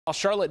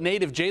Charlotte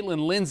native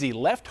Jaylin Lindsey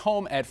left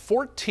home at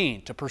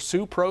 14 to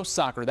pursue pro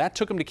soccer. That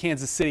took him to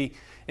Kansas City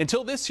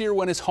until this year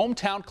when his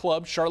hometown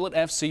club, Charlotte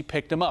FC,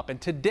 picked him up.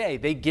 And today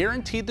they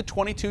guaranteed the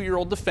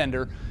 22-year-old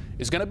defender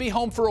is going to be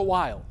home for a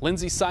while.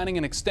 Lindsey signing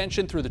an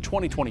extension through the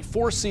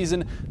 2024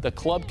 season. The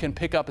club can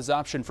pick up his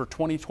option for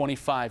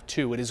 2025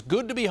 too. It is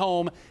good to be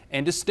home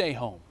and to stay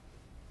home.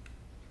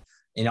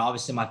 You know,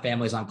 obviously my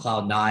family's on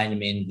cloud nine. I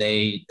mean,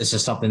 this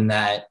is something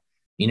that,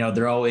 you know,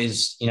 they're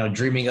always,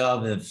 dreaming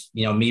of,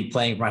 me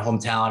playing for my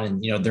hometown,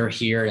 and, they're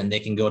here and they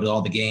can go to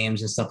all the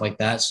games and stuff like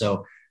that.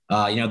 So,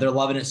 they're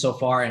loving it so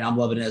far and I'm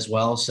loving it as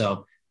well.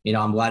 So,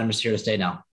 I'm glad I'm just here to stay now.